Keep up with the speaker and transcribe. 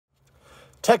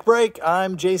Tech Break,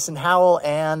 I'm Jason Howell,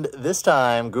 and this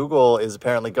time Google is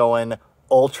apparently going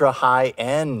ultra high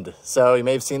end. So you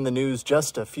may have seen the news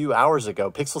just a few hours ago.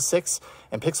 Pixel 6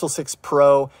 and Pixel 6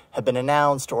 Pro have been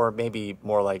announced, or maybe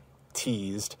more like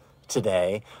teased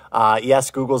today.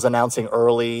 Yes, Google's announcing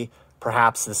early.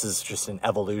 Perhaps this is just an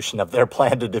evolution of their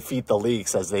plan to defeat the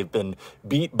leaks, as they've been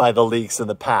beat by the leaks in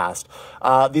the past.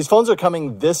 These phones are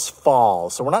coming this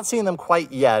fall, so we're not seeing them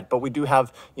quite yet, but we do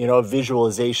have, a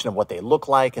visualization of what they look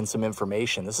like and some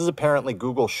information. This is apparently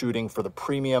Google shooting for the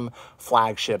premium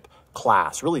flagship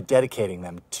class, really dedicating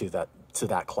them to that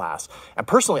class. And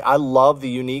personally, I love the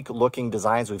unique looking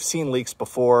designs. We've seen leaks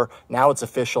before. Now it's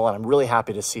official, and I'm really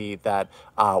happy to see that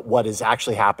what is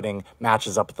actually happening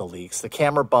matches up with the leaks. The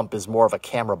camera bump is more of a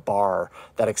camera bar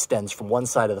that extends from one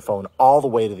side of the phone all the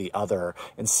way to the other.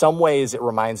 In some ways, it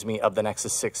reminds me of the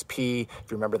Nexus 6P, if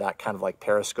you remember that kind of like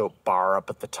periscope bar up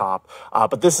at the top.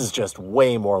 But this is just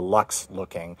way more luxe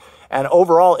looking. And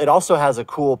overall, it also has a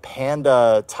cool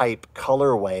panda type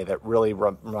colorway that really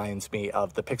reminds me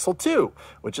of the Pixel 2,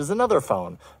 which is another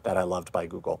phone that I loved by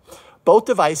Google. Both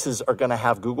devices are going to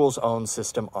have Google's own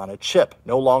system on a chip,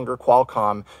 no longer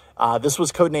Qualcomm. This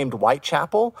was codenamed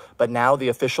Whitechapel, but now the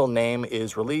official name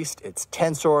is released. It's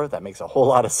Tensor. That makes a whole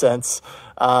lot of sense.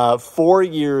 4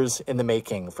 years in the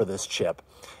making for this chip.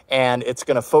 And it's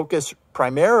going to focus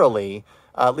primarily,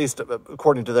 at least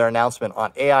according to their announcement,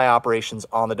 on AI operations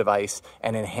on the device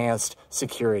and enhanced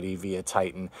security via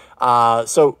Titan.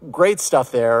 So great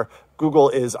stuff there.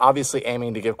 Google is obviously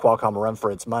aiming to give Qualcomm a run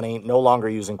for its money, no longer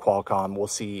using Qualcomm. We'll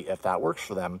see if that works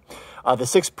for them. The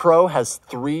 6 Pro has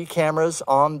 3 cameras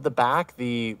on the back.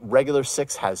 The regular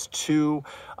 6 has 2.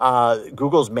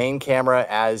 Google's main camera,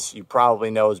 as you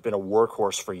probably know, has been a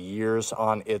workhorse for years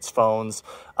on its phones,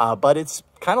 but it's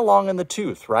kind of long in the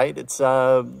tooth, right? It's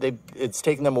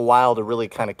taken them a while to really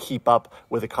kind of keep up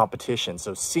with the competition.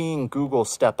 So seeing Google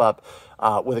step up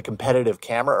with a competitive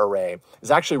camera array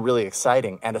is actually really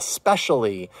exciting, and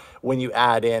especially when you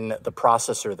add in the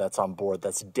processor that's on board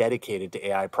that's dedicated to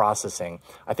AI processing.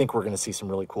 I think we're going to see some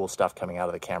really cool stuff coming out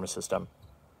of the camera system.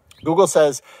 Google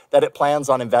says that it plans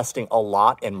on investing a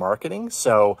lot in marketing.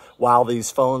 So while these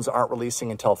phones aren't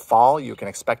releasing until fall, you can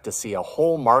expect to see a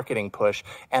whole marketing push,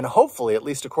 and hopefully, at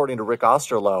least according to Rick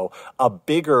Osterloh, a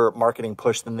bigger marketing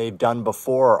push than they've done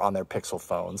before on their Pixel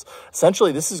phones.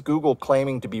 Essentially, this is Google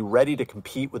claiming to be ready to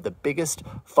compete with the biggest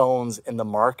phones in the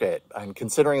market. And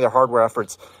considering their hardware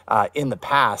efforts in the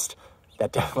past,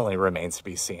 that definitely remains to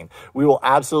be seen. We will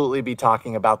absolutely be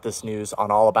talking about this news on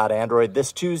All About Android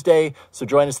this Tuesday, so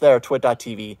join us there at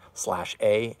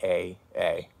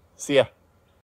twit.tv/AAA. See ya.